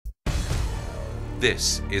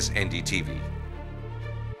This is NDTV,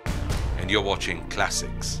 and you're watching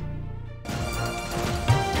Classics.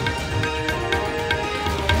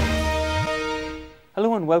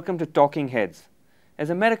 Hello and welcome to Talking Heads.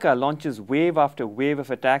 As America launches wave after wave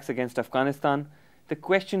of attacks against Afghanistan, the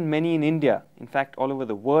question many in India, in fact all over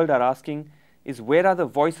the world, are asking is, where are the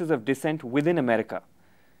voices of dissent within America?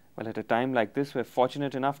 Well, at a time like this, we're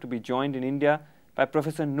fortunate enough to be joined in India by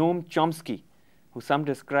Professor Naom Chomsky, who some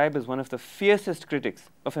describe as one of the fiercest critics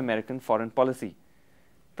of American foreign policy.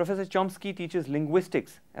 Professor Chomsky teaches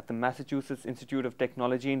linguistics at the Massachusetts Institute of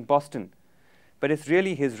Technology in Boston. But it's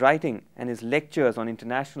really his writing and his lectures on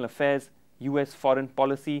international affairs, US foreign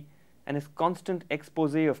policy, and his constant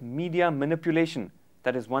expose of media manipulation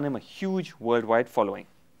that has won him a huge worldwide following.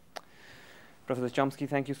 Professor Chomsky,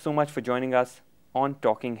 thank you so much for joining us on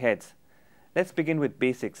Talking Heads. Let's begin with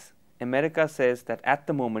basics. America says that at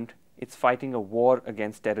the moment, it's fighting a war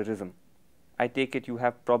against terrorism. I take it you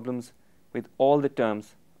have problems with all the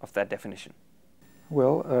terms of that definition.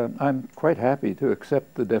 Well, I'm quite happy to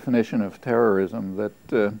accept the definition of terrorism that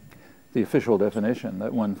the official definition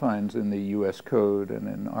that one finds in the U.S. Code and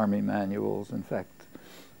in Army manuals. In fact,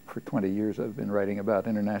 for 20 years I've been writing about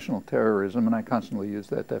international terrorism, and I constantly use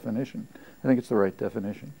that definition. I think it's the right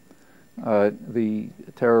definition. The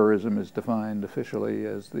terrorism is defined officially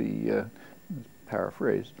as the,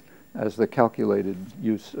 paraphrased, as the calculated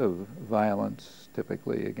use of violence,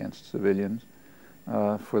 typically against civilians,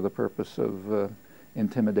 for the purpose of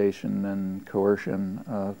intimidation and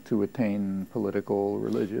coercion to attain political,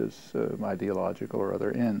 religious, ideological, or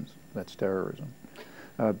other ends. That's terrorism.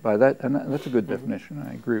 By that, and that's a good definition.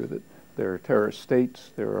 I agree with it. There are terrorist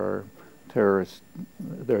states. There are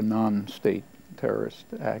non-state terrorist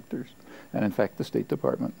actors, and in fact, the State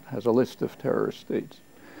Department has a list of terrorist states.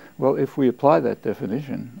 Well, if we apply that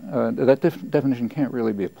definition, definition can't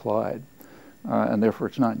really be applied, and therefore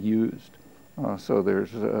it's not used. So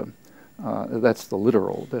there's that's the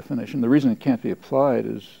literal definition. The reason it can't be applied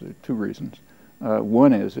is two reasons.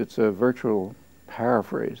 One is it's a virtual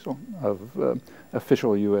paraphrase of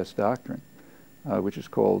official U.S. doctrine, which is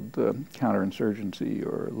called counterinsurgency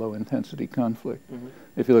or low-intensity conflict. Mm-hmm.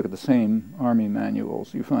 If you look at the same Army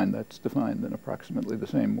manuals, you find that's defined in approximately the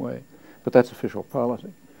same way. But that's official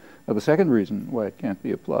policy. The second reason why it can't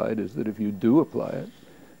be applied is that if you do apply it,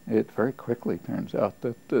 it very quickly turns out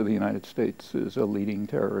that the United States is a leading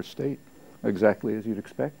terrorist state, exactly as you'd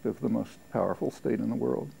expect of the most powerful state in the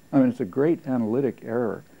world. I mean, it's a great analytic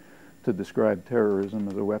error to describe terrorism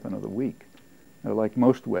as a weapon of the weak. Like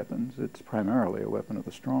most weapons, it's primarily a weapon of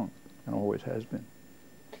the strong, and always has been.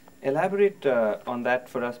 Elaborate on that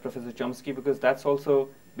for us, Professor Chomsky, because that's also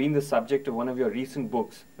been the subject of one of your recent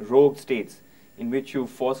books, Rogue States, in which you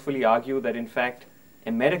forcefully argue that, in fact,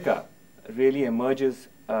 America really emerges,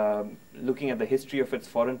 looking at the history of its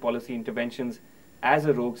foreign policy interventions, as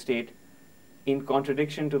a rogue state, in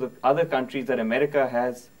contradiction to the other countries that America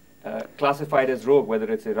has classified as rogue,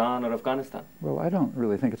 whether it's Iran or Afghanistan. Well, I don't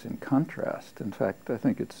really think it's in contrast. In fact, I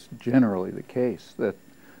think it's generally the case that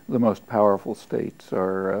the most powerful states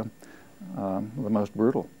are the most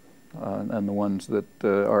brutal. And the ones that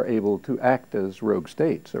are able to act as rogue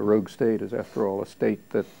states. A rogue state is, after all, a state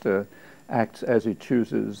that acts as it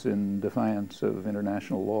chooses in defiance of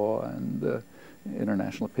international law and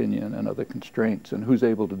international opinion and other constraints. And who's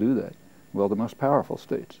able to do that? Well, the most powerful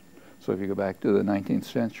states. So if you go back to the 19th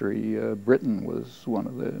century, Britain was one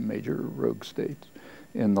of the major rogue states.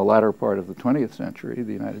 In the latter part of the 20th century,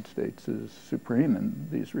 the United States is supreme in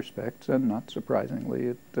these respects, and not surprisingly,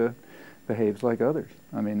 it behaves like others.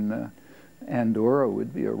 I mean, Andorra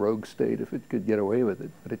would be a rogue state if it could get away with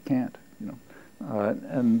it, but it can't. You know,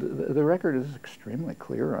 and the record is extremely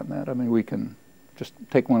clear on that. I mean, we can just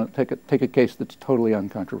take a case that's totally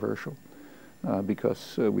uncontroversial,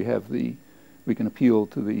 because we can appeal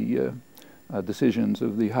to the decisions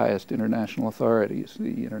of the highest international authorities,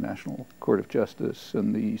 the International Court of Justice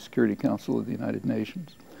and the Security Council of the United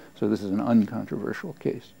Nations. So this is an uncontroversial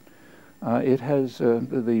case.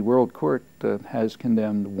 The World Court has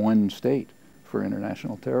condemned one state for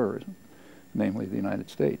international terrorism, namely the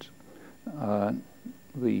United States.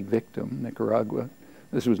 The victim, Nicaragua,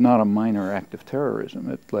 this was not a minor act of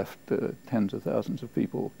terrorism. It left tens of thousands of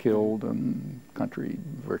people killed and country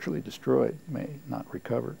virtually destroyed, may not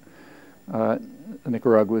recover.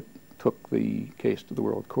 Nicaragua took the case to the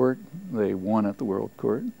World Court. They won at the World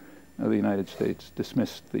Court. The United States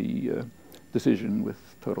dismissed the decision with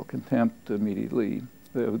total contempt immediately.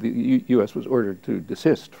 The U.S. was ordered to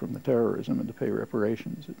desist from the terrorism and to pay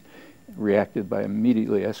reparations. It reacted by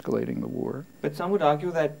immediately escalating the war. But some would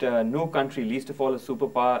argue that no country, least of all a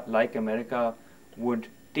superpower like America, would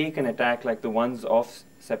take an attack like the ones of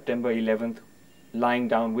September 11th lying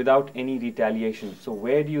down without any retaliation. So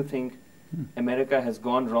where do you think America has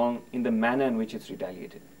gone wrong in the manner in which it's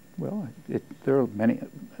retaliated? Well, there are many.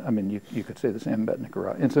 I mean, you could say the same about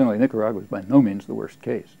Nicaragua. Incidentally, Nicaragua is by no means the worst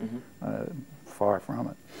case. Far from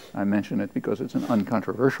it. I mention it because it's an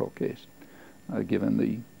uncontroversial case, given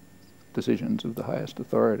the decisions of the highest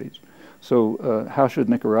authorities. So how should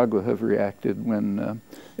Nicaragua have reacted when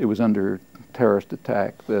it was under terrorist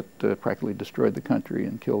attack that practically destroyed the country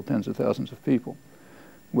and killed tens of thousands of people?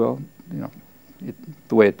 Well, you know,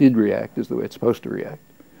 the way it did react is the way it's supposed to react.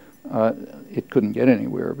 It couldn't get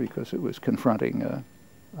anywhere because it was confronting a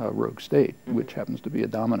rogue state, which happens to be a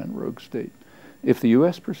dominant rogue state. If the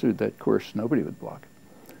U.S. pursued that course, nobody would block it.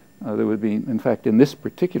 There would be, in fact, in this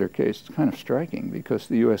particular case, it's kind of striking because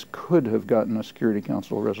the U.S. could have gotten a Security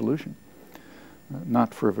Council resolution.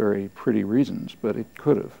 Not for very pretty reasons, but it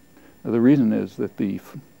could have. The reason is that the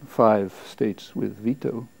 5 states with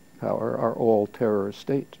veto power are all terrorist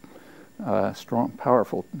states, strong,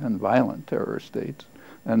 powerful, and violent terrorist states.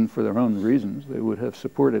 And for their own reasons, they would have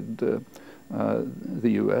supported the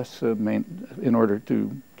U.S. In order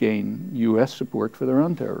to gain U.S. support for their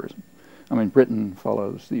own terrorism. I mean, Britain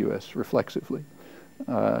follows the U.S. reflexively.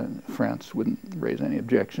 France wouldn't raise any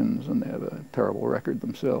objections, and they have a terrible record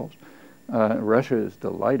themselves. Russia is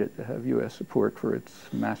delighted to have U.S. support for its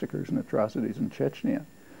massacres and atrocities in Chechnya.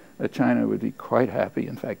 China would be quite happy,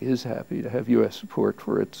 in fact is happy, to have U.S. support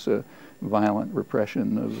for its violent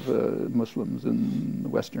repression of Muslims in the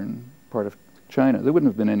western part of China. There wouldn't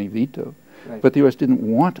have been any veto. Right. But the U.S. didn't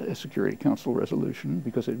want a Security Council resolution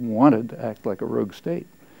because it wanted to act like a rogue state.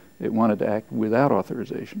 It wanted to act without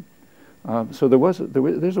authorization. So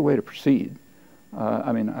there's a way to proceed.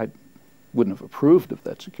 I mean, I wouldn't have approved of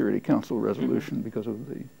that Security Council resolution because of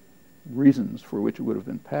the reasons for which it would have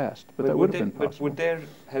been passed, but that would have been possible. But would there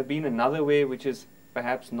have been another way, which is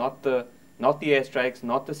perhaps not the airstrikes,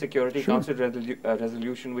 not the Security Council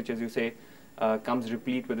resolution, which, as you say, comes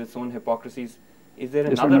replete with its own hypocrisies? Is there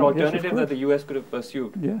another alternative that the U.S. could have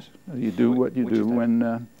pursued? Yes, you do what you do when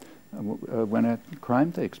a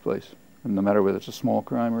crime takes place, no matter whether it's a small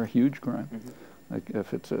crime or a huge crime. Like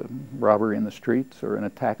if it's a robbery in the streets or an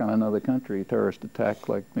attack on another country, terrorist attack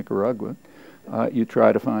like Nicaragua, you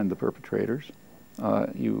try to find the perpetrators,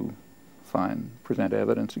 you present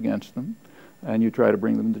evidence against them, and you try to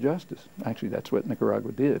bring them to justice. Actually, that's what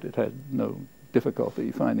Nicaragua did. It had no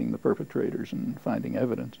difficulty finding the perpetrators and finding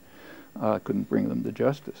evidence. Couldn't bring them to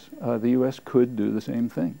justice. The U.S. could do the same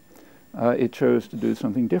thing. It chose to do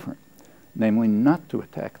something different, namely not to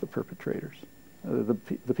attack the perpetrators. The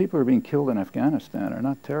people who are being killed in Afghanistan are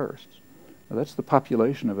not terrorists. That's the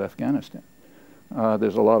population of Afghanistan.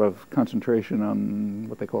 There's a lot of concentration on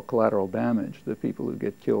what they call collateral damage, the people who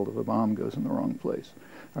get killed if a bomb goes in the wrong place.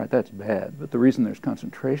 All right, that's bad, but the reason there's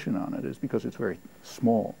concentration on it is because it's very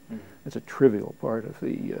small. It's a trivial part of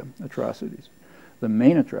the atrocities. The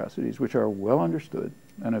main atrocities, which are well understood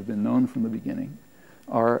and have been known from the beginning,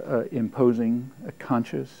 are imposing a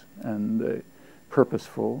conscious and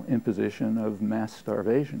purposeful imposition of mass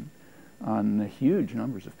starvation on huge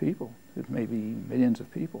numbers of people. It may be millions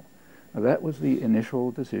of people. Now, that was the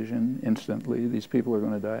initial decision instantly. These people are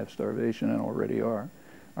going to die of starvation and already are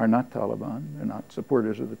not Taliban. They're not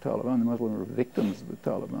supporters of the Taliban. The Muslims are victims of the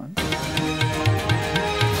Taliban.